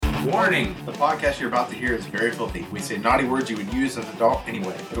Warning! The podcast you're about to hear is very filthy. We say naughty words you would use as an adult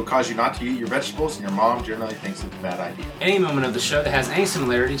anyway. It will cause you not to eat your vegetables, and your mom generally thinks it's a bad idea. Any moment of the show that has any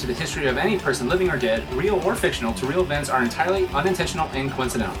similarity to the history of any person living or dead, real or fictional, to real events are entirely unintentional and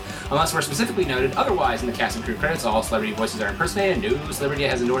coincidental. Unless we're specifically noted otherwise in the cast and crew credits, all celebrity voices are impersonated and no celebrity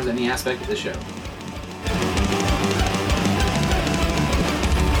has endorsed any aspect of the show.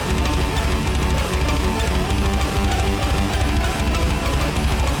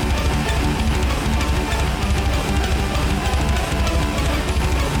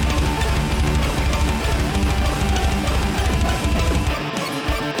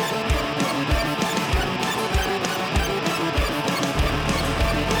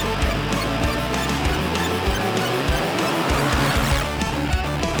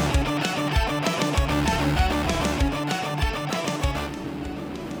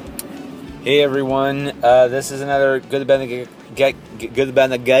 Hey everyone, this is another Good, the Bad, and the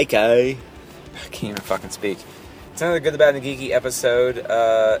Geeky. I can't even fucking speak. It's another Good, the Bad, and the Geeky episode.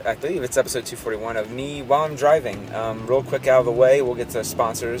 I believe it's episode 241 of me while I'm driving. Real quick out of the way, we'll get to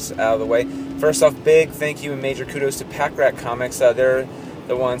sponsors out of the way. First off, big thank you and major kudos to Pack Rat Comics. They're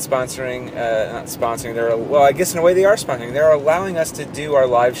the ones sponsoring, not sponsoring, well, I guess in a way they are sponsoring. They're allowing us to do our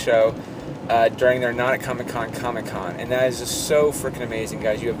live show during their Not at Comic-Con, and that is just so freaking amazing,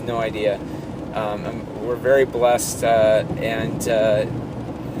 guys. You have no idea. We're very blessed, and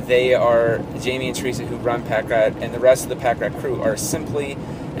they are, Jamie and Teresa, who run Pack Rat, and the rest of the Pack Rat crew are simply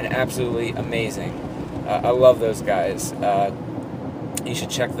and absolutely amazing. I love those guys. You should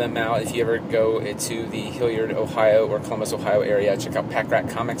check them out if you ever go to the Hilliard, Ohio, or Columbus, Ohio area. Check out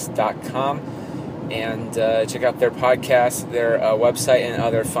packratcomics.com and check out their podcast, their website, and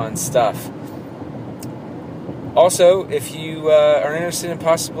other fun stuff. Also, if you are interested in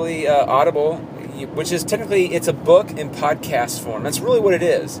possibly Audible, which is technically, it's a book in podcast form. That's really what it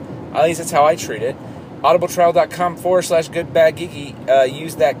is. At least that's how I treat it. audibletrial.com/goodbadgeeky.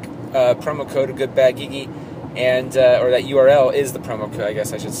 Use that promo code goodbadgeeky, and or that URL is the promo code, I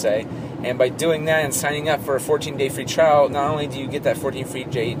guess I should say. And by doing that and signing up for a 14-day free trial, not only do you get that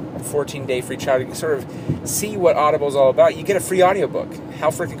 14-day free trial to sort of see what Audible's all about, you get a free audiobook.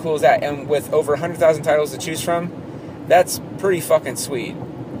 How freaking cool is that? And with over 100,000 titles to choose from, that's pretty fucking sweet.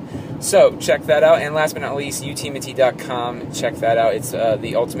 So, check that out. And last but not least, uteamity.com. Check that out. It's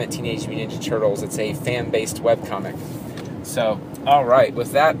the Ultimate Teenage Mutant Ninja Turtles. It's a fan-based webcomic. So, alright,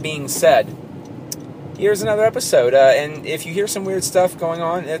 with that being said, here's another episode, and if you hear some weird stuff going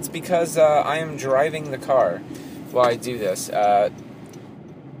on, it's because I am driving the car while I do this.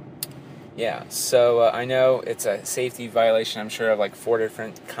 So I know it's a safety violation, I'm sure, of like 4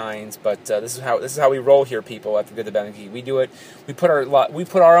 different kinds, but this is how we roll here, people, at the Good, the Bad, and the Geeky. We do it. We put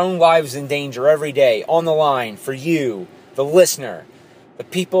our own lives in danger every day, on the line for you, the listener, the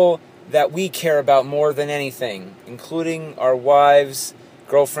people that we care about more than anything, including our wives,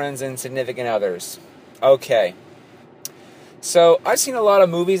 girlfriends, and significant others. Okay, so I've seen a lot of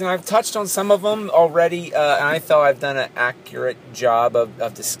movies, and I've touched on some of them already, and I felt I've done an accurate job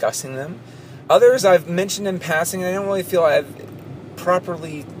of discussing them. Others I've mentioned in passing, and I don't really feel I've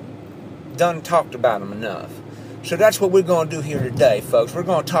properly talked about them enough. So that's what we're going to do here today, folks. We're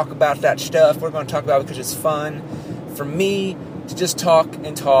going to talk about that stuff. We're going to talk about it because it's fun for me to just talk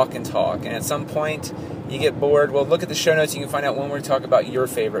and talk and talk. And at some point, you get bored. Well, look at the show notes. You can find out when we're talking about your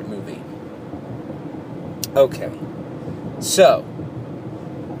favorite movie. Okay, so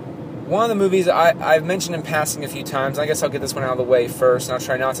one of the movies I've mentioned in passing a few times, I guess I'll get this one out of the way first, and I'll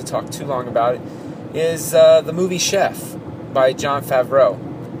try not to talk too long about it, is the movie Chef by Jon Favreau.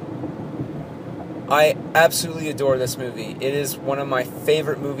 I absolutely adore this movie. It is one of my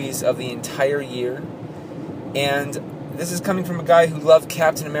favorite movies of the entire year, and this is coming from a guy who loved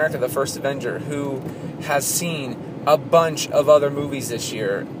Captain America, the First Avenger, who has seen a bunch of other movies this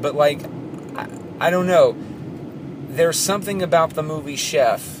year, but I don't know. There's something about the movie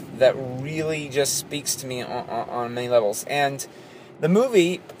Chef that really just speaks to me on many levels. And the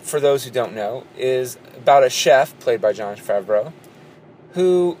movie, for those who don't know, is about a chef, played by Jon Favreau,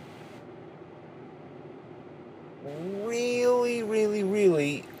 who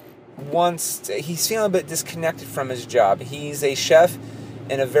really he's feeling a bit disconnected from his job. He's a chef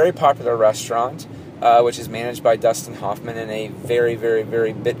in a very popular restaurant, which is managed by Dustin Hoffman in a very, very,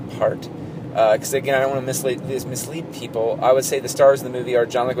 very bit part. Because again, I don't want to mislead people. I would say the stars of the movie are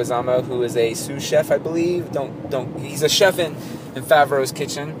John Leguizamo, who is a sous chef, I believe. He's a chef in Favreau's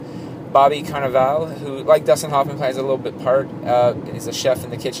kitchen. Bobby Cannavale, who, like Dustin Hoffman, plays a little bit part, is a chef in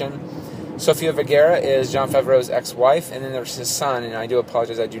the kitchen. Sofia Vergara is Jon Favreau's ex-wife, and then there's his son, and I do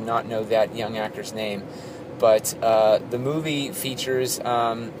apologize, I do not know that young actor's name. But the movie features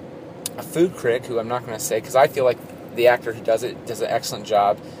a food critic who I'm not going to say, because I feel like the actor who does it does an excellent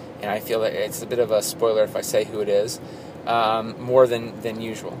job, and I feel that it's a bit of a spoiler if I say who it is, more than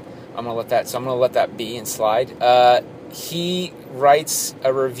usual. I'm going to let that be and slide. He writes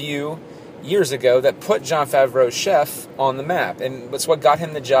a review years ago that put Jon Favreau's Chef on the map, and it's what got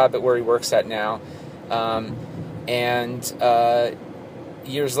him the job at where he works at now.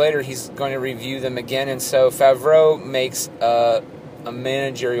 Years later, he's going to review them again, and so Favreau makes a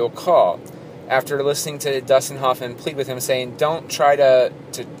managerial call after listening to Dustin Hoffman plead with him, saying, "Don't try to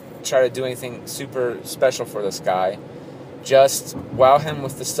do anything super special for this guy. Just wow him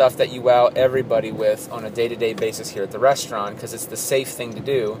with the stuff that you wow everybody with on a day-to-day basis here at the restaurant, because it's the safe thing to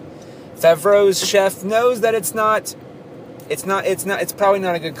do." Favreau's Chef knows that it's probably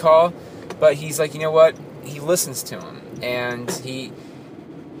not a good call, but he's like, you know what? He listens to him, and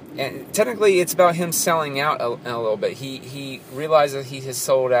technically it's about him selling out a little bit. He realizes he has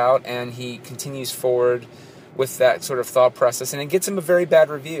sold out, and he continues forward with that sort of thought process, and it gets him a very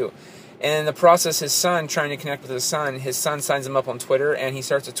bad review. And in the process, his son, trying to connect with his son signs him up on Twitter, and he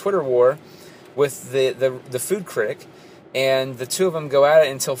starts a Twitter war with the food critic, and the two of them go at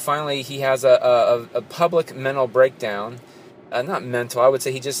it until finally he has a public mental breakdown. Not mental, I would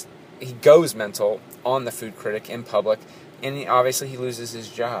say he goes mental on the food critic in public, and he loses his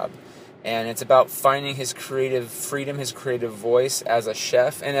job. And it's about finding his creative freedom, his creative voice as a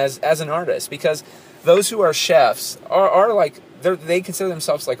chef and as an artist, because those who are chefs are like, they consider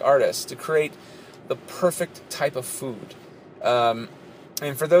themselves like artists to create the perfect type of food. And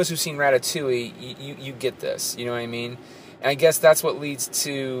for those who've seen Ratatouille, you get this, you know what I mean? And I guess that's what leads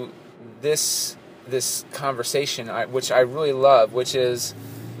to this conversation, which I really love, which is,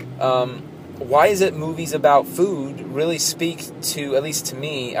 why is it movies about food really speak to, at least to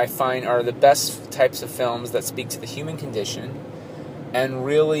me, I find are the best types of films that speak to the human condition and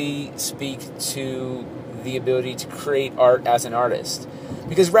really speak to the ability to create art as an artist.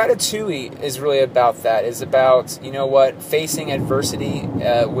 Because Ratatouille is really about that. It's about, you know what, facing adversity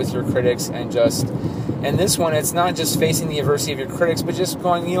with your critics, and this one, it's not just facing the adversity of your critics, but just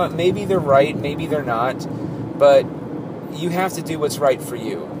going, you know what, maybe they're right, maybe they're not, but you have to do what's right for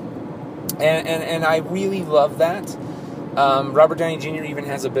you. And I really love that. Robert Downey Jr. even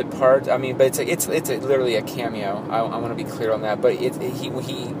has a bit part. I mean, but it's literally a cameo. I want to be clear on that. But he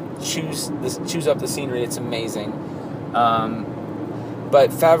chews up the scenery. It's amazing.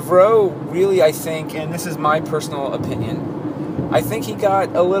 But Favreau really, I think, and this is my personal opinion, I think he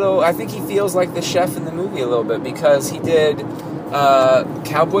feels like the chef in the movie a little bit, because he did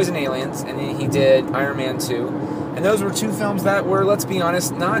Cowboys and Aliens, and then he did Iron Man 2. And those were two films that were, let's be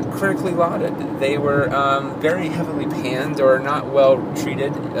honest, not critically lauded. They were very heavily panned or not well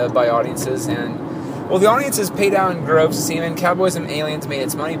treated by audiences. And, well, the audiences paid out in groves to see them. And Cowboys and Aliens made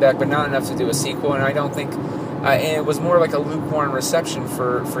its money back, but not enough to do a sequel. And I don't think... and it was more like a lukewarm reception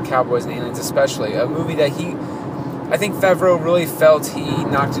for Cowboys and Aliens, especially. A movie that I think Favreau really felt he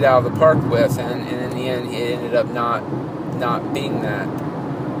knocked it out of the park with. And in the end, it ended up not being that.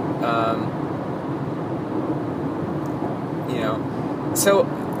 So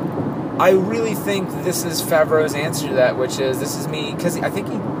I really think this is Favreau's answer to that, which is, this is me, because I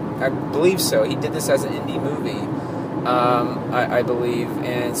believe so. He did this as an indie movie, I believe,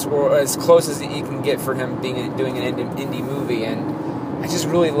 and it's as close as you can get for him doing an indie movie, and I just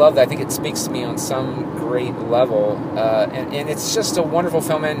really love that. I think it speaks to me on some great level, and it's just a wonderful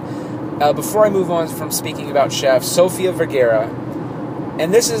film. And before I move on from speaking about Chef, Sofia Vergara,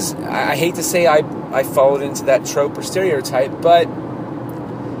 and this is, I hate to say I followed into that trope or stereotype, but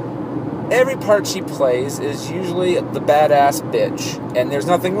every part she plays is usually the badass bitch, and there's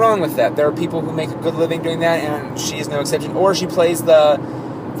nothing wrong with that. There are people who make a good living doing that, and she is no exception. Or she plays the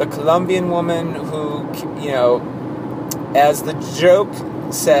Colombian woman who, you know, as the joke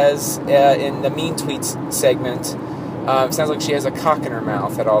says in the Mean Tweets segment, it sounds like she has a cock in her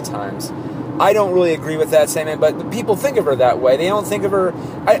mouth at all times. I don't really agree with that statement, but people think of her that way. They don't think of her...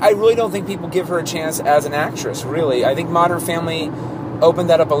 I really don't think people give her a chance as an actress, really. I think Modern Family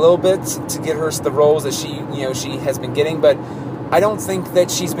opened that up a little bit to get her the roles that she has been getting, but I don't think that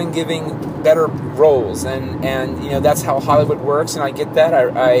she's been giving better roles, and that's how Hollywood works, and I get that.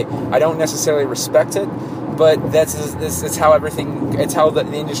 I don't necessarily respect it, but that's how it's how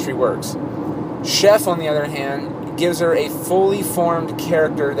the industry works. Chef, on the other hand, gives her a fully formed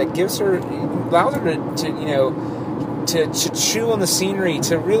character that allows her to chew on the scenery,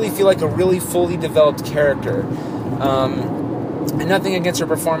 to really feel like a really fully developed character. And nothing against her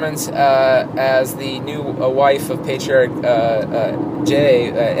performance as the new wife of patriarch Ed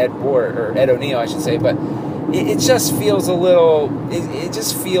O'Neill, I should say, but it just feels a little. It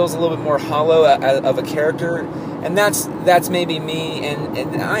just feels a little bit more hollow of a character, and that's maybe me.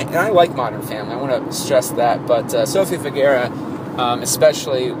 And I like Modern Family. I want to stress that. But Sofia Vergara,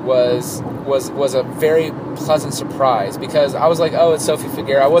 especially, was a very pleasant surprise, because I was like, oh, it's Sofia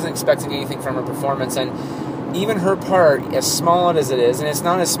Vergara. I wasn't expecting anything from her performance, and even her part, as small as it is, and it's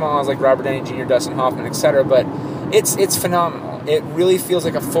not as small as like Robert Downey Jr., Dustin Hoffman, etc., but it's phenomenal. It really feels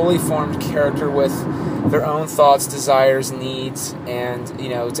like a fully formed character with their own thoughts, desires, needs, and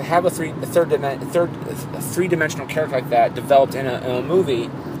to have a three-dimensional character like that developed in a movie.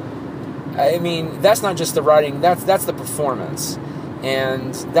 I mean, that's not just the writing; that's the performance,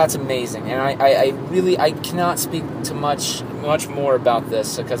 and that's amazing. And I cannot speak to much more about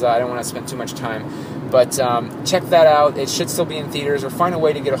this because I don't want to spend too much time. But check that out. It should still be in theaters, or find a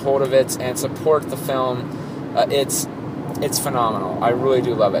way to get a hold of it and support the film. It's phenomenal. I really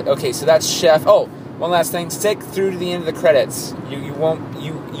do love it. Okay, so that's Chef. Oh, one last thing. Stick through to the end of the credits. You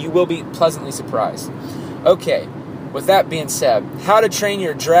will be pleasantly surprised. Okay, with that being said, How to Train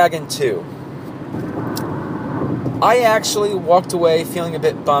Your Dragon 2. I actually walked away feeling a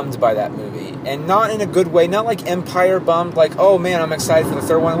bit bummed by that movie, and not in a good way. Not like Empire bummed, like, oh man, I'm excited for the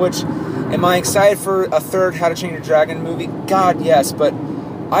third one. Which, am I excited for a third How to Train Your Dragon movie? God, yes, but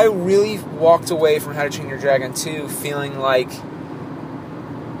I really walked away from How to Train Your Dragon 2 feeling like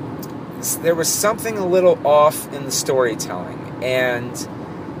there was something a little off in the storytelling, and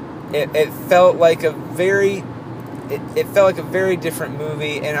it felt like a very different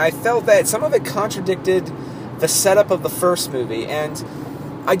movie, and I felt that some of it contradicted the setup of the first movie, and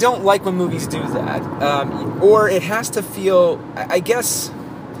I don't like when movies do that, or it has to feel, I guess,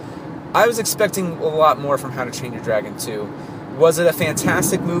 I was expecting a lot more from How to Train Your Dragon 2. Was it a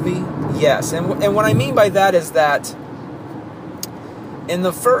fantastic movie? Yes. And what I mean by that is that in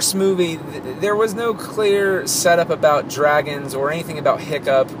the first movie, there was no clear setup about dragons or anything about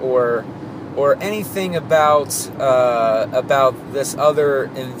Hiccup or anything about this other.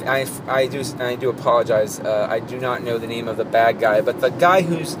 And I do apologize. I do not know the name of the bad guy, but the guy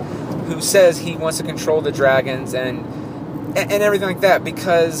who says he wants to control the dragons and everything like that,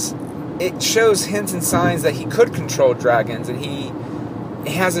 because it shows hints and signs that he could control dragons, and he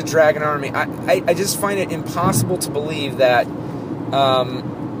has a dragon army. I just find it impossible to believe that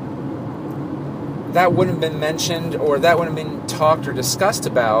that wouldn't have been mentioned, or that wouldn't have been talked or discussed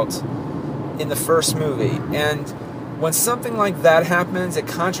about in the first movie. And when something like that happens, it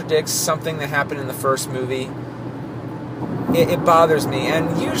contradicts something that happened in the first movie. It bothers me.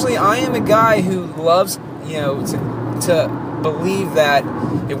 And usually I am a guy who loves, to believe that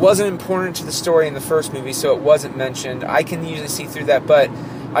it wasn't important to the story in the first movie, so it wasn't mentioned. I can usually see through that, but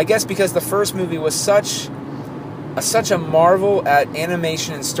I guess because the first movie was such a marvel at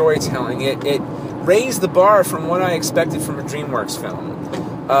animation and storytelling, it raised the bar from what I expected from a DreamWorks film.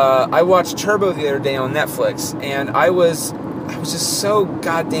 I watched Turbo the other day on Netflix, and I was just so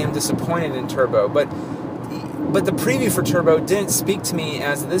goddamn disappointed in Turbo. But the preview for Turbo didn't speak to me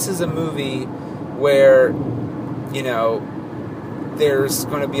as this is a movie where, there's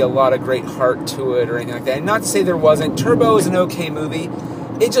going to be a lot of great heart to it or anything like that. And not to say there wasn't. Turbo is an okay movie.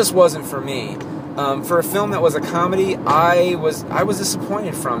 It just wasn't for me. For a film that was a comedy, I was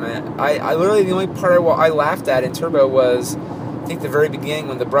disappointed from it. I literally, the only part I laughed at in Turbo was, I think, the very beginning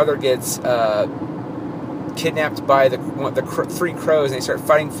when the brother gets kidnapped by the three crows and they start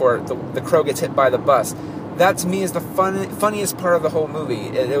fighting for it. The crow gets hit by the bus. That to me is the funniest part of the whole movie.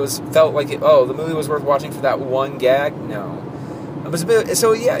 It felt like the movie was worth watching for that one gag. No, it was a bit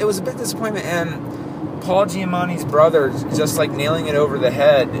disappointment. And Paul Giamatti's brother just like nailing it over the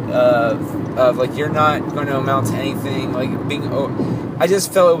head of like, you're not going to amount to anything, like being. I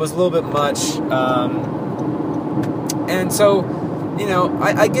just felt it was a little bit much, and so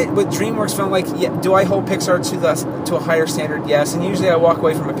I get with DreamWorks film, like, yeah, do I hold Pixar to a higher standard? Yes, and usually I walk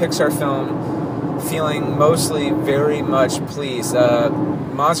away from a Pixar film feeling mostly very much pleased.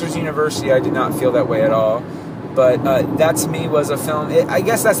 Monsters University, I did not feel that way at all. But that to me was a film. I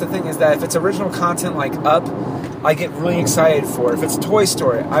guess that's the thing, is that if it's original content like Up, I get really excited for it. If it's Toy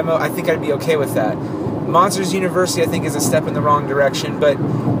Story, I think I'd be okay with that. Monsters University, I think, is a step in the wrong direction. But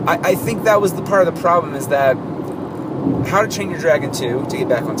I think that was the part of the problem, is that How to Train Your Dragon 2, to get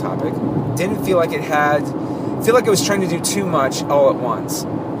back on topic, didn't feel like it was trying to do too much all at once.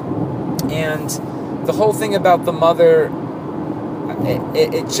 And the whole thing about the mother,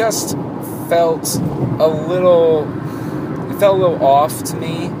 it just felt a little off to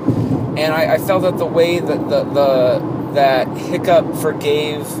me, and I felt that the way that Hiccup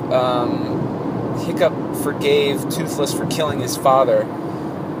forgave Toothless for killing his father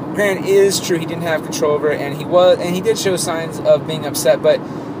granted, it is true he didn't have control over it, and he did show signs of being upset, but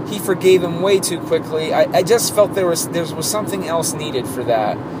he forgave him way too quickly. I just felt there was something else needed for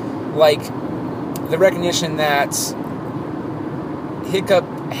that, like the recognition that Hiccup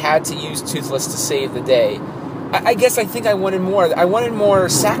had to use Toothless to save the day. I guess I think I wanted more. I wanted more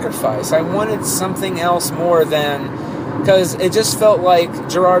sacrifice. I wanted something else more than... Because it just felt like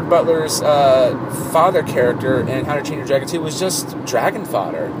Gerard Butler's father character in How to Train Your Dragon 2 was just dragon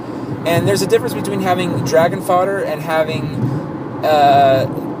fodder. And there's a difference between having dragon fodder and having,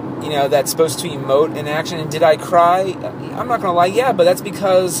 that's supposed to emote in action. And did I cry? I'm not going to lie, yeah, but that's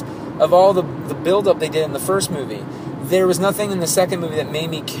because of all the build-up they did in the first movie. There was nothing in the second movie that made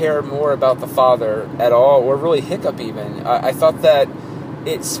me care more about the father at all, or really Hiccup even. I thought that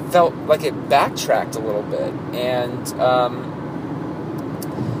it felt like it backtracked a little bit, and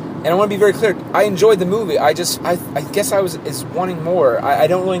I want to be very clear. I enjoyed the movie. I guess I was wanting more. I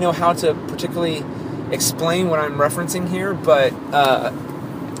don't really know how to particularly explain what I'm referencing here, but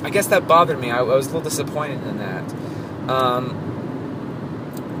I guess that bothered me. I was a little disappointed in that,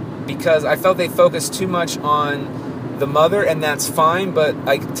 because I felt they focused too much on the mother, and that's fine. But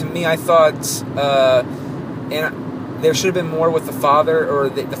to me, I thought, there should have been more with the father, or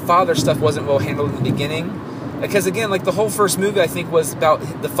the father stuff wasn't well handled in the beginning. Because again, like the whole first movie, I think, was about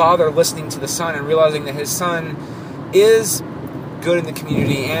the father listening to the son and realizing that his son is good in the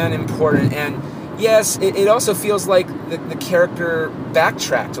community and important. And yes, it also feels like the character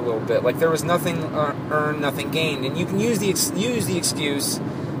backtracked a little bit. Like there was nothing earned, nothing gained. And you can use the excuse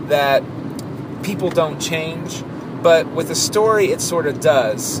that people don't change. But with a story, it sort of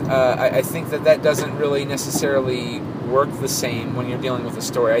does. I think that doesn't really necessarily work the same when you're dealing with a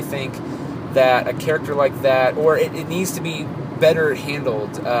story. I think that a character like that, or it needs to be better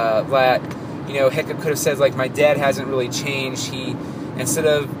handled. That, Hiccup could have said, like, my dad hasn't really changed. He, instead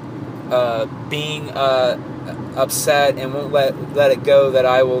of being upset and won't let it go that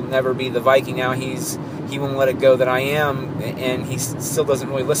I will never be the Viking, now he won't let it go that I am, and he still doesn't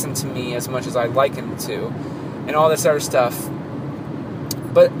really listen to me as much as I'd like him to. And all this other stuff.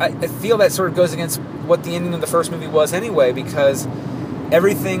 But I feel that sort of goes against what the ending of the first movie was anyway, because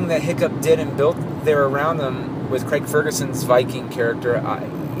everything that Hiccup did and built there around them with Craig Ferguson's Viking character,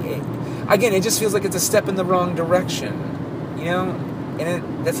 again, it just feels like it's a step in the wrong direction,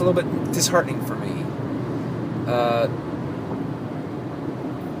 and that's a little bit disheartening for me. I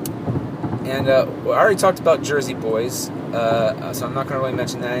already talked about Jersey Boys, so I'm not going to really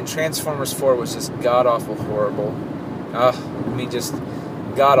mention that. And Transformers 4 was just god-awful horrible. Just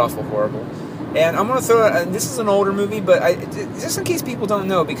god-awful horrible. And I'm going to throw out, this is an older movie, but just in case people don't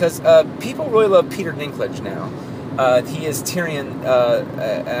know, because people really love Peter Dinklage now. He is Tyrion,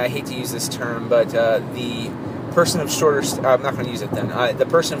 and I hate to use this term, but the person of shorter... I'm not going to use it then. The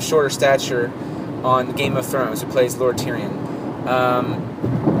person of shorter stature on Game of Thrones, who plays Lord Tyrion.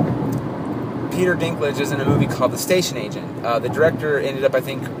 Peter Dinklage is in a movie called The Station Agent. The director ended up, I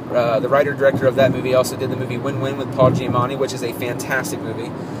think, the writer-director of that movie also did the movie Win-Win with Paul Giamatti, which is a fantastic movie.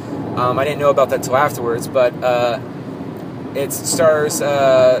 I didn't know about that till afterwards, but it stars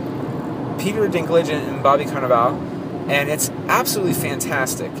Peter Dinklage and Bobby Cannavale, and it's absolutely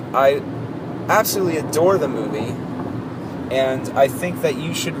fantastic. I absolutely adore the movie, and I think that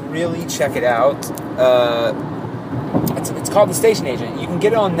you should really check it out. It's called The Station Agent. You can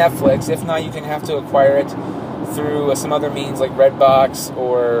get it on Netflix. If not, you can have to acquire it through some other means like Redbox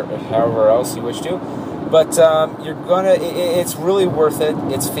or however else you wish to. But it's really worth it.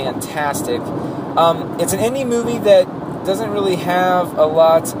 It's fantastic. It's an indie movie that doesn't really have a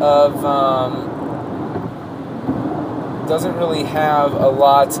lot of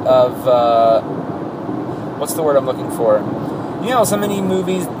what's the word I'm looking for? So many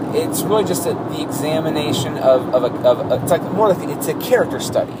movies, it's really just the examination of it's like more like it's a character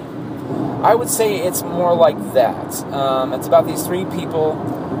study. I would say it's more like that. It's about these three people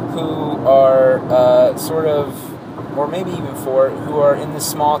who are or maybe even four, who are in this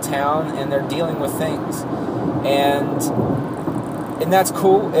small town and they're dealing with things, and that's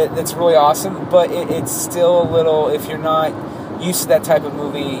cool. It's really awesome, but it's still a little, if you're not used to that type of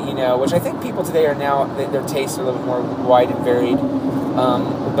movie, which I think people today are now, their tastes are a little bit more wide and varied.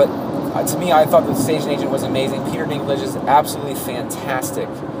 But to me, I thought The Station Agent was amazing. Peter Dinklage is absolutely fantastic,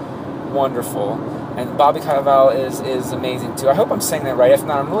 wonderful, and Bobby Cannavale is amazing too. I hope I'm saying that right. If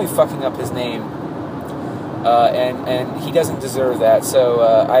not, I'm really fucking up his name, and he doesn't deserve that. So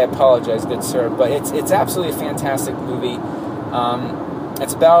I apologize, good sir. But it's absolutely a fantastic movie.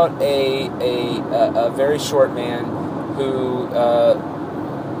 It's about a very short man who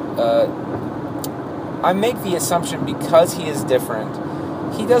I make the assumption, because he is different,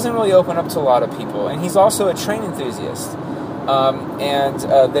 he doesn't really open up to a lot of people. And he's also a train enthusiast. And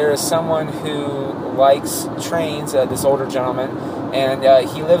there is someone who likes trains, this older gentleman, and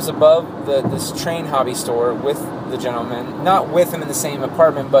he lives above this train hobby store with the gentleman, not with him in the same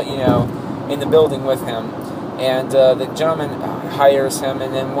apartment, but, in the building with him. And the gentleman hires him,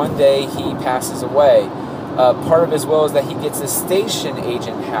 and then one day he passes away. Part of his will is that he gets a station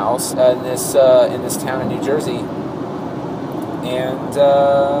agent house in this town in New Jersey, and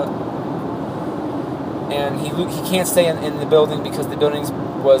he can't stay in the building because the building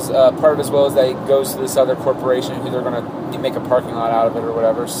was part of his will is that he goes to this other corporation who they're going to make a parking lot out of it or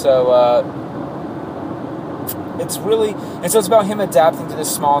whatever. So it's about him adapting to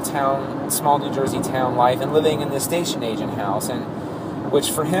this small New Jersey town life and living in this station agent house, and which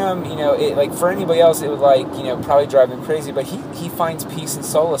for him, for anybody else, it would probably drive them crazy, but he finds peace and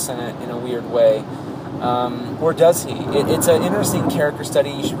solace in it in a weird way. Or does he? It's an interesting character study.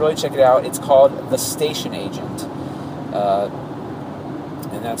 You should really check it out. It's called The Station Agent.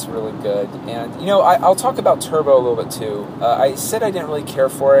 And that's really good. And, I'll talk about Turbo a little bit too. I said I didn't really care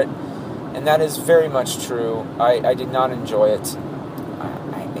for it, and that is very much true. I did not enjoy it.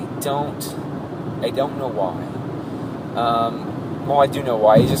 I don't know why. Well, I do know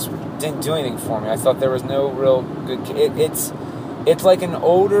why. It just didn't do anything for me. I thought there was no real good... It's like an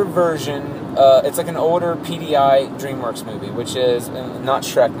older version... it's like an older PDI DreamWorks movie, which is not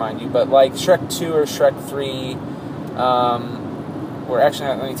Shrek, mind you, but like Shrek 2 or Shrek 3, or actually,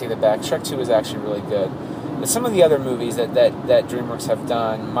 let me take that back. Shrek 2 is actually really good. But some of the other movies that DreamWorks have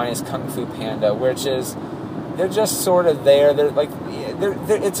done, minus Kung Fu Panda, which is, they're just sort of there.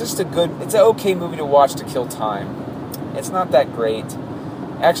 It's just it's an okay movie to watch to kill time. It's not that great.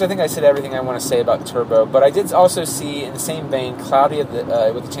 Actually, I think I said everything I want to say about Turbo, but I did also see, in the same vein, Cloudy with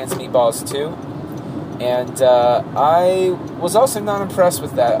a Chance of Meatballs 2, and I was also not impressed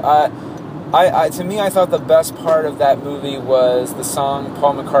with that. To me, I thought the best part of that movie was the song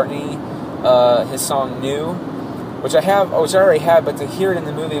Paul McCartney, his song New, which I already had, but to hear it in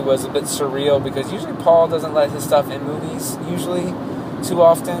the movie was a bit surreal, because usually Paul doesn't let his stuff in movies, usually, too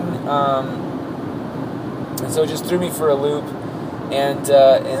often, and so it just threw me for a loop. And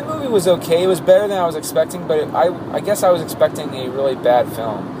the movie was okay. It was better than I was expecting, but I guess I was expecting a really bad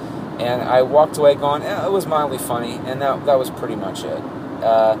film. And I walked away going, it was mildly funny, and that was pretty much it.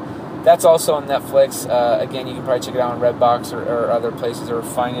 That's also on Netflix. Again, you can probably check it out on Redbox or other places, or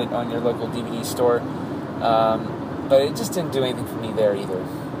find it on your local DVD store. But it just didn't do anything for me there either.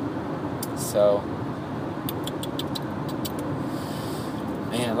 So...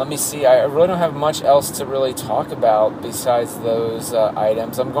 Man, let me see. I really don't have much else to really talk about besides those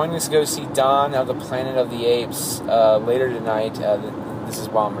items. I'm going to go see Dawn of the Planet of the Apes later tonight. This is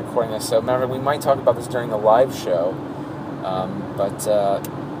while I'm recording this. So remember, we might talk about this during the live show. But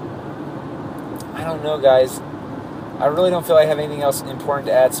I don't know, guys. I really don't feel I have anything else important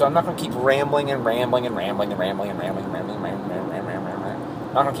to add. So I'm not going to keep rambling. I'm not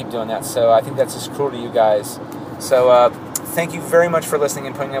going to keep doing that. So I think that's just cruel to you guys. So, thank you very much for listening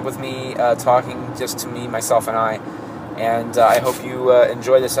and putting up with me talking just to me, myself, and I. And I hope you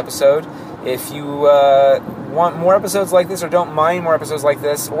enjoy this episode. If you want more episodes like this, or don't mind more episodes like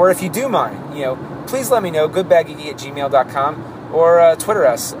this, or if you do mind, please let me know. goodbadgeeky@gmail.com, or Twitter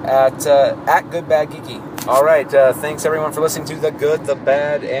us at goodbadgeeky. All right, thanks everyone for listening to The Good, The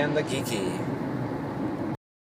Bad, and The Geeky.